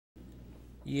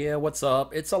Yeah, what's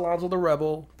up? It's Alonzo the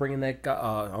Rebel, bringing that,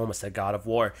 I almost said God of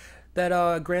War,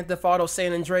 that Grand Theft Auto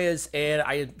San Andreas, and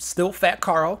I still Fat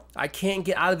Carl. I can't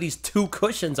get out of these two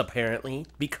cushions, apparently,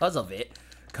 because of it.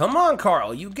 Come on,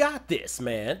 Carl, you got this,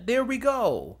 man. There we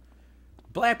go.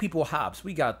 Black people hops,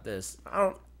 we got this.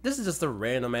 This is just a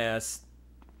random ass,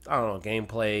 I don't know,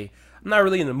 gameplay. I'm not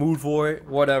really in the mood for it,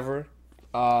 whatever.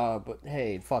 But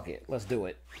hey, fuck it, let's do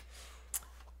it.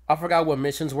 I forgot what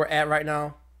missions we're at right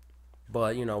now.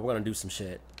 But, you know, we're gonna do some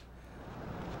shit.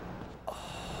 Oh,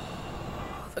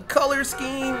 the color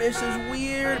scheme is just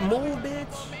weird. Move,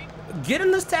 bitch. Get in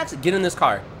this taxi. Get in this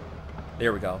car.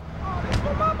 There we go.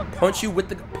 Punch you with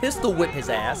the pistol whip his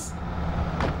ass.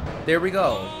 There we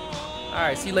go.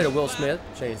 Alright, see you later, Will Smith.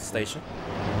 Change the station.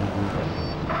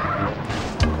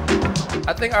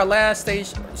 I think our last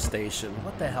station.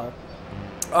 What the hell?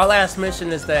 Our last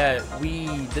mission is that we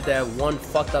did that one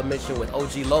fucked up mission with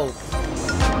OG Low.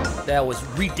 That was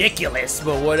ridiculous,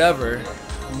 but whatever.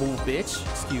 Move, bitch.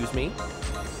 Excuse me.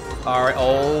 Alright,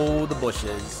 oh, the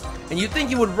bushes. And you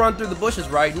think you would run through the bushes,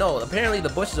 right? No, apparently the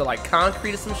bushes are like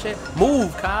concrete or some shit.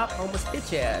 Move, cop. I almost hit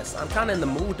your ass. I'm kind of in the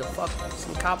mood to fuck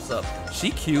some cops up.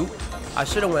 She cute. I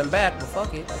should have went back, but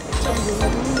fuck it.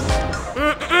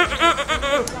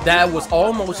 That was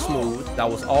almost smooth. That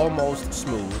was almost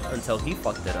smooth until he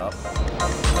fucked it up.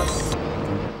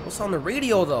 What's on the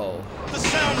radio, though? The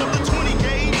sound of the 20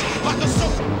 gauge, like a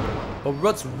But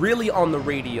what's really on the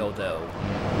radio, though?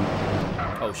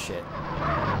 Oh, shit.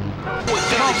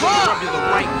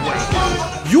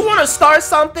 You want to start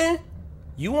something?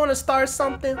 You want to start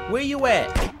something? Where you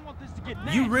at?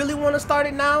 You really want to start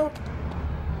it now?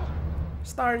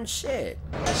 Starting shit.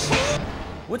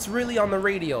 What's really on the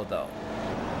radio, though?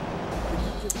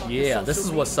 Yeah, this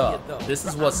is what's up. This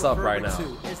is what's up right now.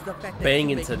 Bang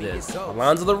into this.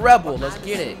 Alonzo the Rebel, let's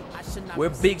get it. Where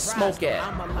Big Smoke at?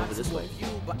 Over this way.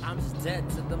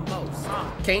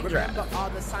 Can't drive.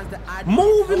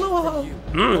 Move, you little hoe.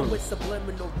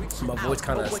 My voice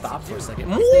kind of stopped for a second.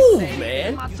 Move,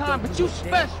 man.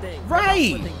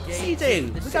 Right.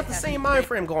 CJ, we got the same mind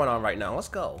frame going on right now. Let's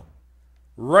go.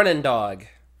 Running dog.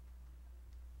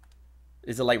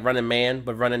 Is it like running man,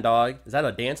 but running dog? Is that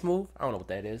a dance move? I don't know what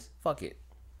that is. Fuck it.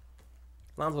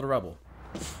 Alonzo the Rebel.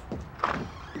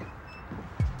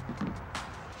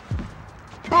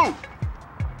 Boom!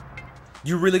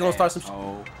 You really gonna start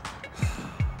some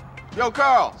Yo,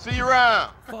 Carl, see you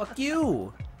around. Fuck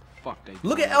you. Fuck they.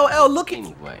 Look at LL, look at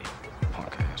Anyway,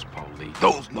 punk ass police.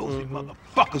 Those nosy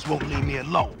motherfuckers won't leave me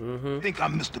alone. Think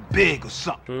I'm Mr. Big or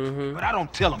something. But I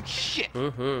don't tell them shit.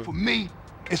 For me,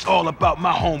 it's all about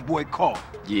my homeboy Carl.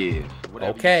 Yeah,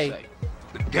 whatever Okay. you say.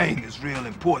 The gang is real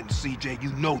important, CJ.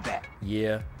 You know that.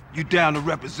 Yeah. You down to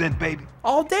represent, baby?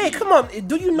 All day, come on.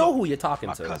 Do you know who you're talking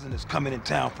My to? cousin is coming in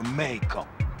town from Mexico.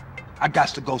 I got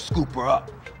to go scoop her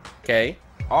up. Okay.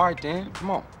 All right, Dan,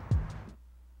 come on.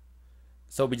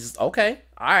 So we just, okay.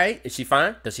 All right. Is she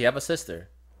fine? Does she have a sister?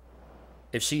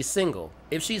 If she's single.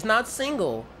 If she's not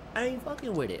single, I ain't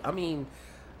fucking with it. I mean,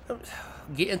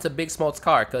 get into Big Smoke's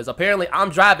car, because apparently I'm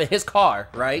driving his car,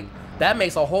 right? That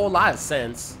makes a whole lot of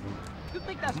sense. You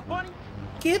think that's funny?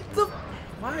 Get the...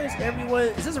 Why is everyone...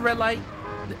 Is this a red light?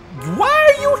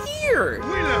 Why are you here?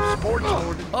 We left sports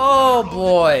Oh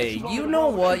boy, you know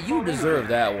what? You deserve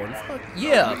that one. Fuck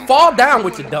yeah, fall down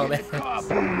with your dumb ass.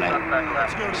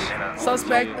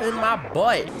 Suspect in my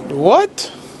butt.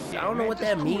 What? I don't know what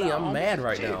that means. I'm mad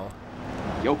right now.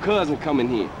 Your cousin coming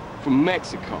here from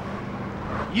Mexico.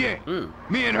 Yeah,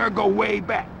 me and her go way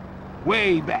back.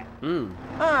 Way back.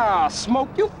 Ah, Smoke,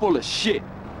 you full of shit.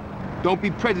 Don't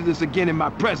be prejudiced again in my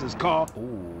presence, Carl.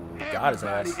 Ooh, got his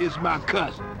ass. Everybody is my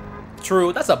cousin.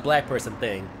 True, that's a black person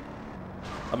thing.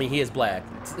 I mean, he is black.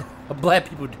 Black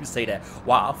people do say that.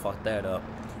 Wow, I fucked that up.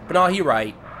 But no, he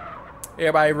right.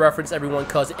 Everybody reference everyone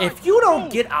cousin. If you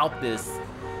don't get out this,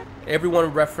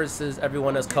 everyone references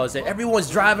everyone as cousin. Everyone's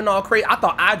driving all crazy. I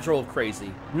thought I drove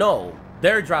crazy. No,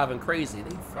 they're driving crazy.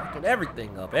 They fucking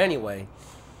everything up. Anyway,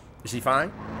 is she fine?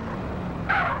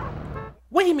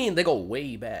 What do you mean they go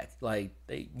way back? Like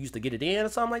they used to get it in or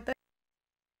something like that?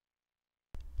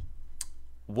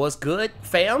 What's good,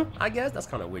 fam? I guess that's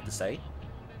kind of weird to say.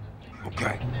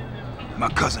 Okay. My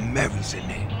cousin Mary's in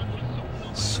there.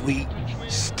 Sweet,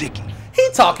 sticky. He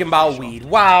talking about weed.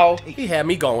 Wow, he had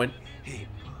me going. Here,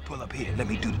 pull up here. Let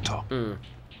me do the talk.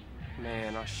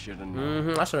 Man, I should have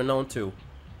known. I should have known too.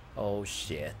 Oh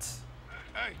shit.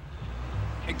 Hey,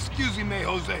 excuse me,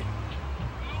 Jose.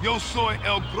 Yo soy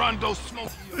el grande smoke.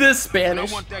 This And I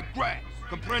Spanish. want that grass.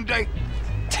 Comprende?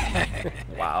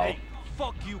 Wow.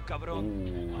 Fuck you, cabron.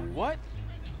 Ooh. What?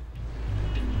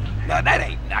 Now that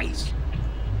ain't nice.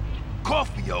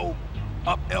 Coffee, yo.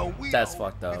 up El Wheel. That's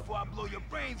fucked up. Before I blow your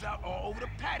brains out all over the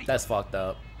patio. That's fucked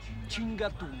up.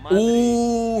 Chinga tu madre.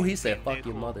 Ooh, he said, fuck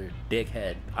your mother,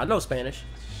 dickhead. I know Spanish.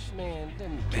 Man, let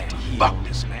me Man, fuck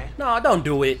this, man. No, don't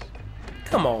do it.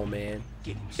 Come on, man.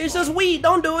 It's just weed.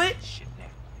 Don't do it. Shit, man.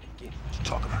 What you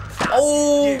talking about?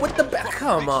 Oh, with the back.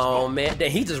 Come on, man. Then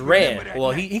he just ran.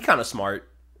 Well, he kind of smart.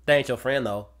 That ain't your friend,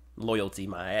 though. Loyalty,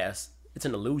 my ass. It's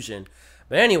an illusion.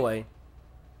 But anyway,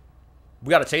 we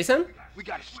got to chase him? We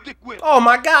gotta stick with him. Oh,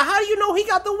 my God. How do you know he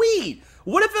got the weed?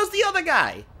 What if it was the other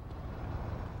guy?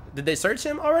 Did they search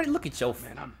him already? Look at your...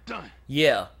 Man, I'm done.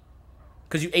 Yeah.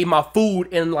 Because you ate my food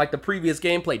in, like, the previous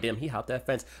gameplay. Damn, he hopped that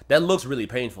fence. That looks really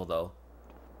painful, though.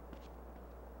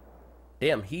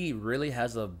 Damn, he really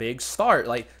has a big start.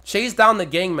 Like, chase down the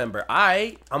gang member.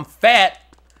 I'm fat.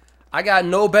 I got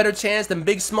no better chance than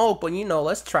Big Smoke, but, you know,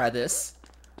 let's try this.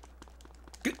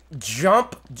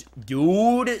 Jump.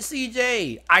 Dude,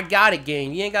 CJ. I got it,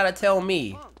 gang. You ain't got to tell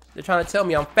me. They're trying to tell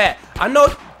me I'm fat. I know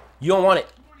you don't want it.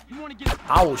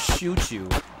 I will shoot you.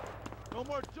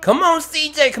 Come on,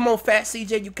 CJ. Come on, fat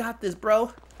CJ. You got this,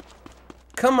 bro.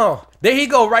 Come on. There he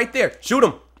go, right there. Shoot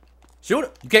him. Shoot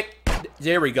him. You can't.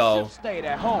 There we go. Stayed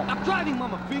at home. I'm driving,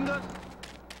 mama finger.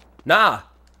 Nah.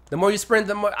 The more you sprint,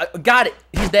 the more. I got it.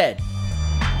 He's dead.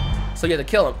 So you have to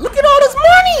kill him. Look at all this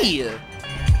money.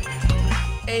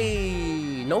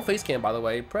 Hey. No face cam, by the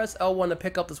way. Press L1 to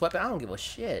pick up this weapon. I don't give a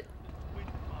shit.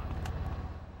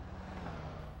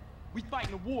 We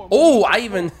fighting a war. Oh, I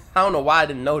don't know why I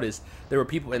didn't notice there were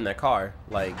people in their car.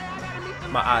 Like,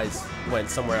 my eyes went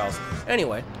somewhere else.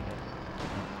 Anyway.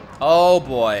 Oh,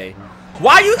 boy.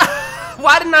 Why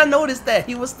didn't I notice that?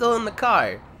 He was still in the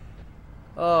car.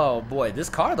 Oh, boy. This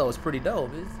car, though, is pretty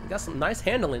dope. It's got some nice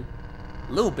handling.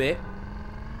 A little bit.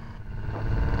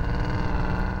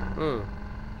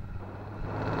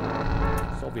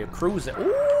 It's over here cruising.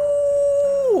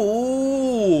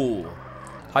 Ooh.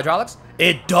 Hydraulics?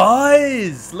 It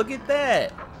does! Look at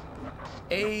that.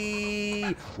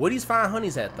 Hey, where these fine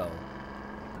honeys at, though?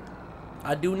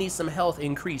 I do need some health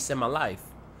increase in my life.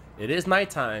 It is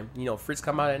nighttime. You know, freaks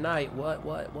come out at night.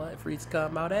 What? Freaks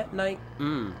come out at night?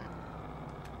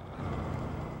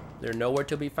 They're nowhere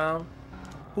to be found?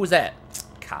 Who's that?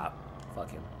 Cop.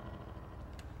 Fuck him.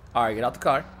 Alright, get out the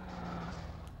car.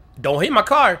 Don't hit my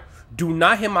car. Do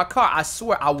not hit my car. I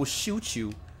swear I will shoot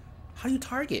you. How do you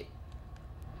target?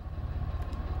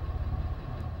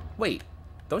 Wait,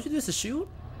 don't you do this to shoot?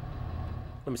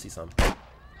 Let me see something.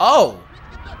 Oh!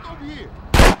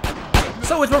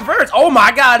 So it's reversed. Oh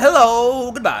my god,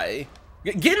 hello, goodbye.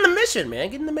 Get in the mission, man,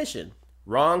 get in the mission.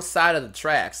 Wrong side of the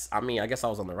tracks. I mean, I guess I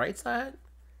was on the right side?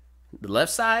 The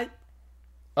left side?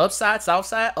 Upside, south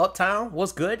side, uptown?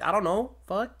 What's good? I don't know,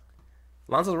 fuck.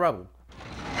 Alonzo the Rebel.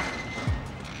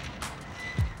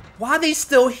 Why are they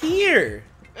still here?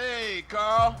 Hey,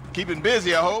 Carl. Keeping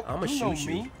busy, I hope. I'ma shoot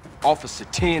you. Officer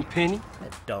Tenpenny.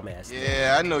 That dumbass.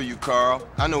 Yeah, I know you, Carl.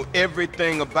 I know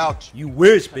everything about you. You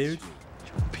wish, bitch.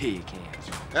 Pig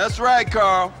hands. That's right,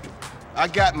 Carl. I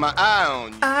got my eye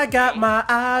on you. I got my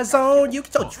eyes on you.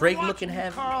 So Drake looking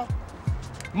heavy.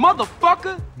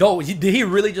 Motherfucker! No, did he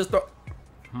really just throw?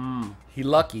 He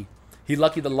lucky. He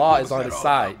lucky the law is on his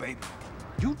side.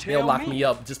 You They'll tell lock me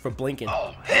up just for blinking.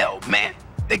 Oh, hell, man.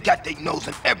 They got their nose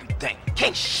in everything.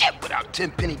 Can't shit without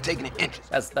Tenpenny taking an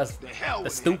interest. That's hell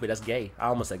with stupid. That's gay. I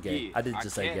almost said gay. Yeah, I did I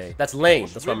just say guess. gay. That's lame.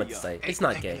 What's That's what I meant really to say. Hey, It's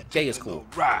not thinking gay. of Gay taking is a cool. little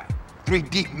Ride. 3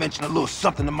 Deep mentioned a little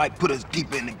something that might put us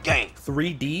deeper in the game.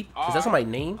 3 Deep? Is that somebody's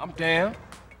name? I'm down.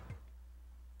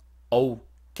 Oh,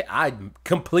 I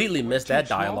completely missed that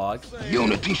dialogue.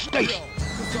 Unity Station.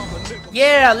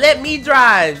 Yeah, let me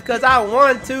drive, because I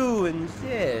want to and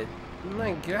shit. Oh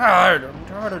my god, I'm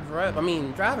tired of driving. I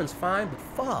mean, driving's fine, but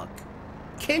fuck.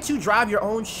 Can't you drive your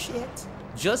own shit?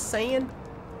 Just saying.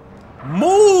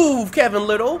 Move, Kevin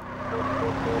Little.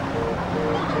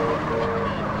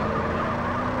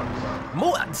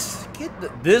 Move.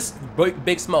 Get this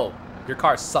big smoke. Your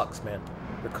car sucks, man.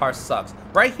 Your car sucks.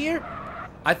 Right here,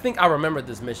 I think I remember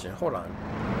this mission. Hold on.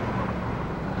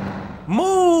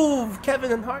 Move,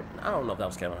 Kevin Hart. I don't know if that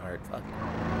was Kevin Hart. Fuck it.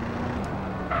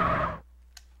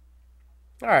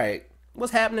 All right,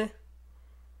 what's happening?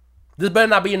 This better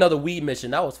not be another weed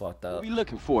mission. That was fucked up. What we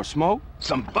looking for, Smoke?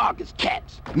 Some bogus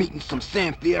cats meeting some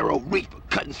San Fierro reefer,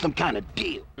 cutting some kind of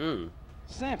deal.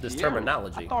 San This Fierro.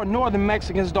 terminology. I thought northern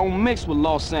Mexicans don't mix with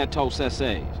Los Santos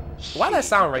SAs. Why that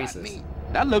sound Got racist? me.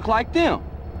 That look like them.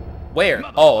 Where?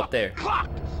 Oh, up there.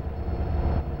 Clocked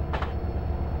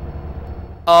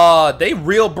us. They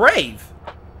real brave.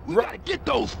 We gotta get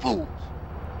those fools.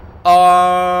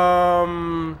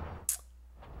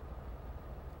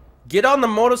 Get on the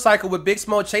motorcycle with Big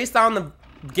Smoke. Chase down the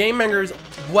Gangbangers,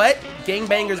 what?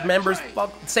 Gangbangers members,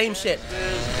 fuck, same shit.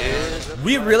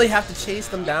 We really have to chase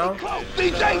them down?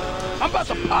 CJ, I'm about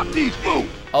to pop these fools.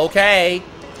 Okay,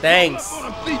 thanks.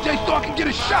 CJ, so I can get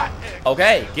a shot.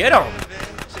 Okay, get him.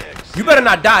 You better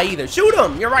not die either. Shoot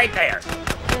him. You're right there.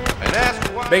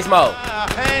 Base mode.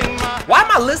 Why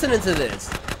am I listening to this?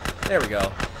 There we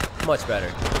go. Much better.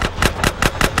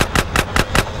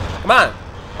 Come on.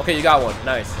 Okay, you got one.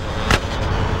 Nice.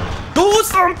 Do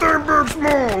something, big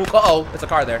smoke. Uh-oh, there's a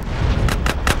car there.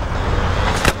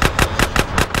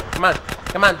 Come on.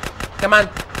 Come on. Come on.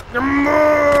 Come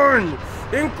on.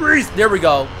 Increase. There we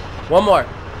go. One more.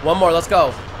 One more. Let's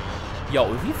go.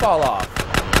 Yo, if you fall off.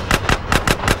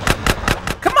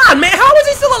 Come on, man. How is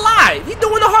he still alive? He's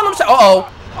doing the Harlem Shake. Uh-oh.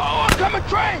 Oh, I'm coming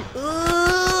train.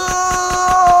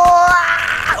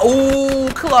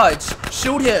 Oh, clutch.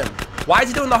 Shoot him. Why is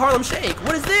he doing the Harlem Shake?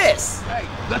 What is this? Hey,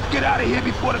 let's get out of here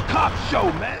before the cops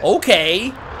show, man.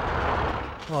 Okay.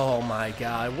 Oh my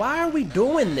God. Why are we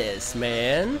doing this,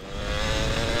 man?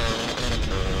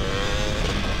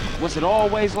 Was it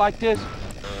always like this?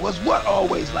 Was what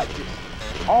always like this?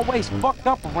 Always fucked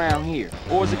up around here?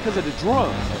 Or is it because of the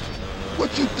drugs?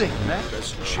 What you think, man?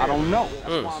 I don't know.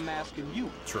 That's why I'm asking you.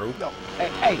 True. No,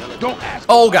 hey, don't ask.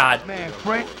 Oh God. Man,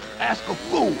 Frank, ask a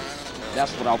fool.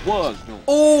 That's what I was doing.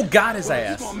 Oh, got his You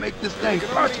ass. gonna make this thing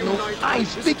personal? I ain't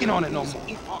speaking on it no more.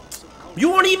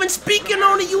 You weren't even speaking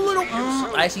on it, you little.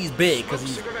 Actually, he's big because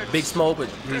he's Big Smoke, but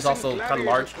he's also kind of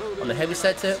large on the heavy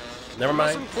set tip. Never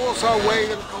mind.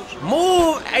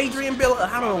 Move, Adrian Bill.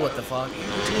 I don't know what the fuck.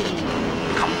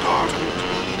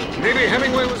 Maybe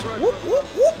Hemingway was right. Whoop, whoop,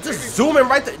 whoop. Just zooming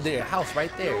right there. Their house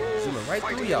right there. Zooming right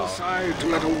through y'all. Decide to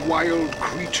let a wild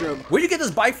creature. Where'd you get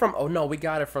this bike from? Oh no, we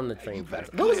got it from the train.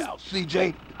 Clear out,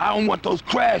 CJ. I don't want those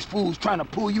crash fools trying to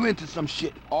pull you into some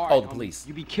shit. All right, Oh, the police.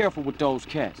 You be careful with those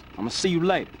cats. I'm gonna see you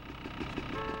later.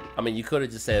 I mean, you could have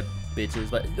just said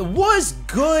bitches, but it was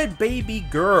good, baby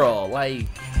girl. Like,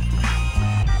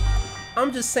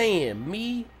 I'm just saying,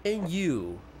 me and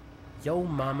you, yo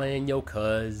mama and your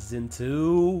cousin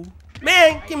too.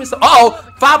 Man, give me some.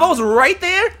 Uh-oh, 5-0's right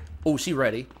there. Oh, she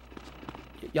ready.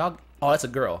 Y'all, oh, that's a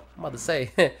girl. I'm about to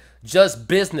say, just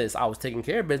business. I was taking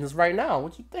care of business right now.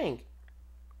 What you think?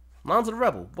 Alonzo the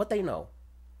Rebel, what they know?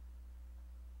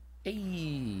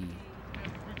 Hey,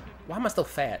 why am I still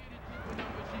fat?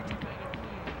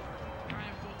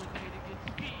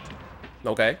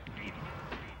 Okay.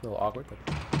 A little awkward, but...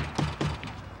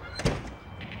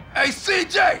 Hey,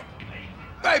 CJ!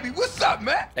 Baby, what's up,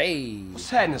 man? Hey. What's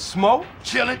happening, Smoke?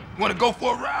 Chillin'? Wanna go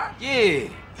for a ride? Yeah.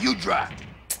 You drive.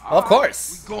 Of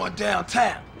course. Going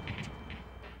downtown.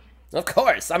 Of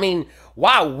course. I mean,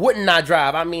 why wouldn't I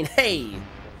drive? I mean, hey,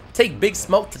 take Big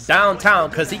Smoke to downtown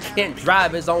because he can't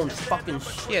drive his own fucking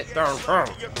shit downtown.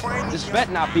 This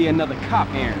better not be another cop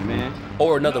errand, man.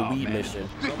 Or another weed mission.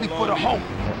 Strictly for the home.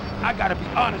 I gotta be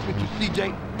honest with you,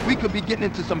 CJ. We could be getting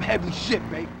into some heavy shit,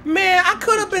 babe. Man, I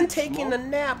could have been taking a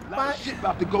nap. A lot of shit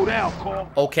about to go down,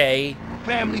 Carl. Okay.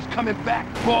 Families coming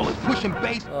back, ballers pushing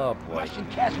base. Oh, boy. Russian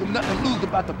cats with nothing to lose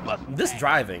about the bus. This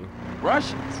driving.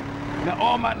 Russians? Now,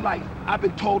 all my life, I've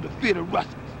been told to fear the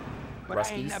Ruskies. But I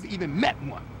ain't Ruskies? never even met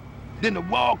one. Then the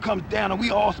wall comes down and we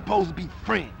all supposed to be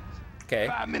friends. Okay.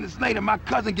 5 minutes later, my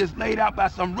cousin gets laid out by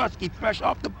some Rusky fresh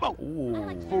off the boat.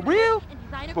 Ooh. For real?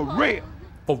 For real.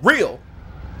 For real?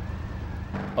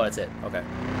 Oh, that's it. Okay.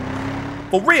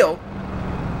 For real?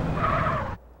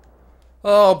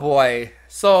 Oh, boy.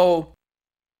 So,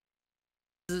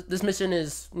 this mission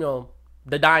is, you know,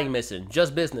 the dying mission.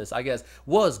 Just business, I guess.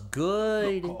 Was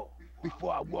good. Look,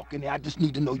 before I walk in there, I just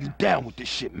need to know you down with this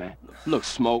shit, man. Look,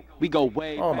 Smoke, we go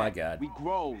way Oh, back. my God. We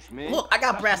grows, man. Look, I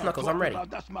got brass knuckles. I'm ready.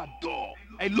 That's my dog.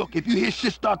 Hey, look, if you hear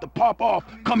shit start to pop off,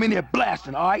 come in there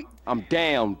blasting, all right? I'm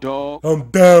down, dog. I'm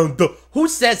down, though. Who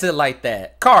says it like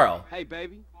that? Carl. Hey,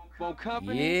 baby. Phone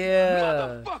company?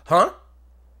 Yeah. Huh?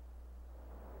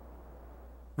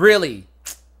 Really?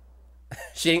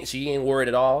 She ain't worried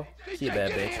at all. She a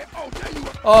bad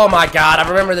bitch. Oh my God, I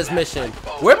remember this mission.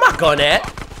 Where my gun at?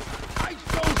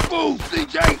 Fool,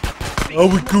 CJ.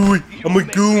 Oh, we good. I'm a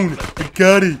goon. I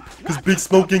got it. Cause Big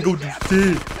Smoke ain't go to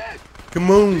shit. Come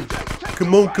on.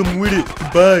 Come on, come with it.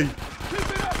 Goodbye.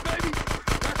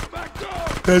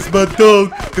 That's my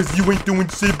dog. Cause you ain't doing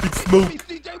shit, Big Smoke.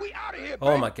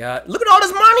 Oh my God. Look at all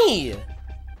this money.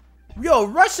 Yo,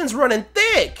 Russians running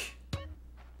thick.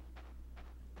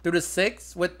 Through the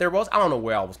 6 with their rolls. I don't know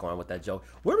where I was going with that joke.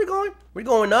 Where are we going? We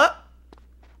going up?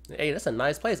 Hey, that's a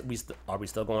nice place. Are we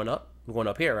still going up? We're going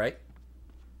up here, right?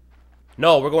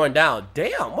 No, we're going down.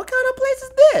 Damn, what kind of place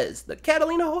is this? The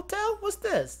Catalina Hotel? What's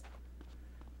this?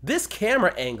 This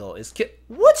camera angle is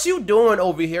what you doing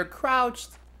over here crouched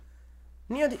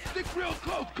near the... Stick real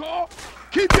close, Carl.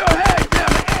 Keep your head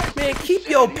down. Man, keep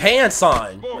your pants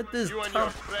on with this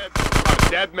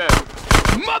Dead man.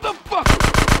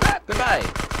 Motherfucker. Goodbye.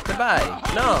 Goodbye.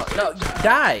 No,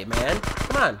 die, man.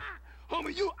 Come on.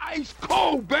 Homie, you ice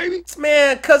cold, baby.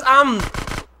 Man, cause I'm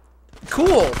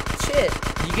cool. Shit.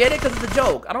 You get it? Cause it's a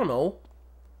joke. I don't know.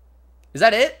 Is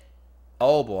that it?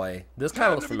 Oh boy. This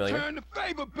kind of looks familiar. Return the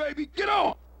favor, baby. Get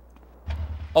on.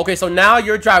 Okay, so now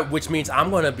you're driving, which means I'm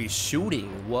gonna be shooting.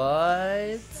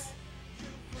 What?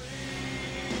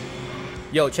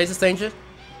 Yo, Chase the Stranger?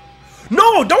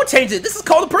 No, don't change it. This is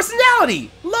called a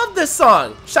personality. Love this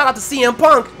song. Shout out to CM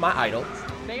Punk, my idol.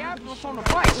 They after us on the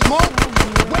bike, Smoke.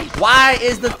 Wait. Why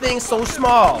is the thing so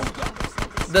small?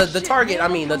 The target, I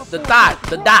mean, the thought.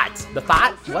 The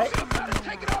thought? What?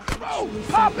 Take it off the road.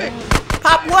 Pop it.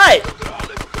 Pop what?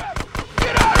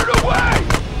 Get out of the way.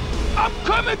 I'm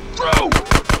coming through.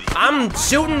 I'm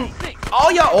shooting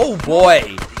all y'all. Oh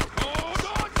boy. Hold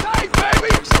on tight, baby.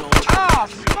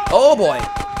 Oh boy.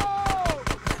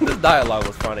 This dialogue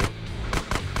was funny.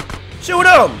 Shoot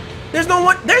him. There's no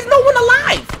one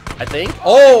alive, I think.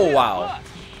 Oh wow.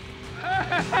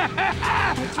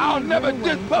 I'll never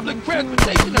diss public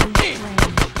transportation again.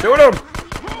 Shoot him.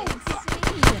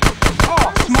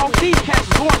 Oh, Smoke, these cats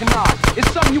is organized.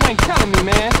 It's something you ain't telling me,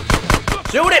 man.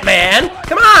 Shoot it, man.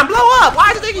 Come on, blow up.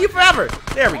 Why is it taking you forever?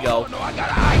 There we go. No, I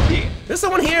got an idea. There's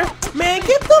someone here. Man,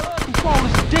 get the... Control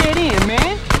is dead end,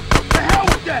 man. The hell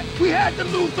with that. We had to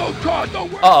lose those cars.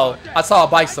 Don't worry. Uh-oh. I saw a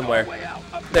bike somewhere.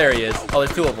 There he is. Oh,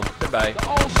 there's two of them. Goodbye.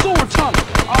 Oh, sewer tunnel.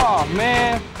 Oh,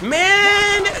 man.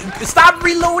 Man, stop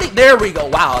reloading. There we go.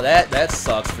 Wow, that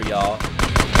sucks for y'all.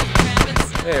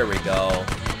 There we go.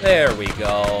 There we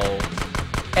go.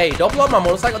 Hey, don't blow up my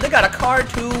motorcycle. They got a car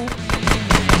too.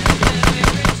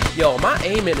 Yo, my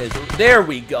aiming is... There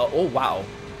we go. Oh, wow.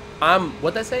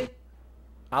 What'd that say?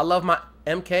 I love my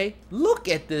MK. Look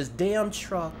at this damn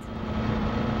truck.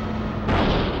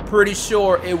 Pretty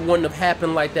sure it wouldn't have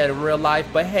happened like that in real life,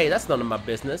 but hey, that's none of my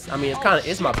business. I mean, it kind of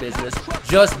is my business.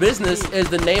 Just business is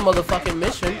the name of the fucking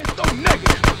mission. So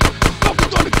negative.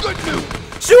 Focus on the good news.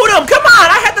 Shoot him! Come on!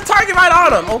 I had the target right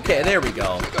on him. Okay, there we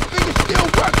go. Nigga finger still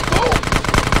works, fool.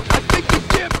 I think you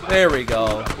did. There we go.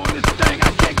 Up on this thing,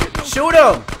 I can't get no Shoot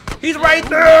him! He's right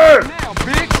there! Now,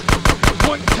 bitch.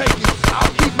 point taken.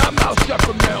 I'll keep my mouth shut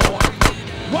from now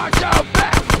on. Watch our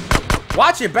back.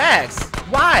 Watch your backs.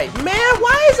 Why? Man,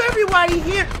 why is everybody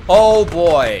here? Oh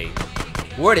boy.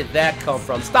 Where did that come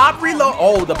from? Stop reload.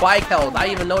 Oh, the bike held. I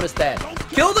even noticed that.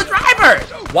 Kill the driver.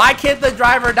 Why can't the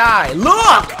driver die?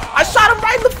 Look! I shot him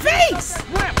right in the face.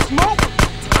 Ramp, Smoke.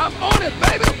 I'm on it,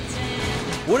 baby.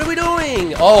 What are we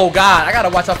doing? Oh god, I gotta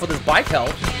watch out for this bike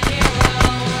health.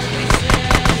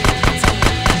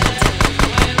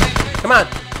 Come on.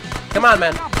 Come on,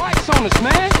 man. Got bikes on us,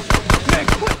 man.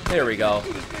 There we go.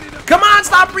 Come on,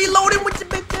 stop reloading with your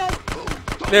big head.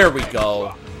 There we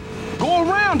go. Go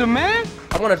around him, man.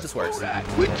 I wonder if this works.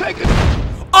 We taking.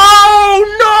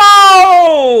 Oh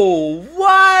no!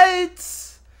 What?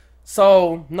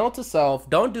 So, note to self,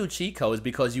 don't do cheat codes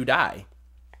because you die.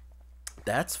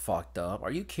 That's fucked up.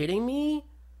 Are you kidding me?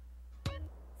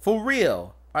 For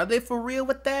real? Are they for real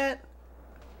with that?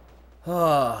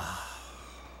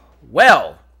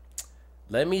 Well,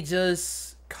 let me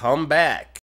just come back.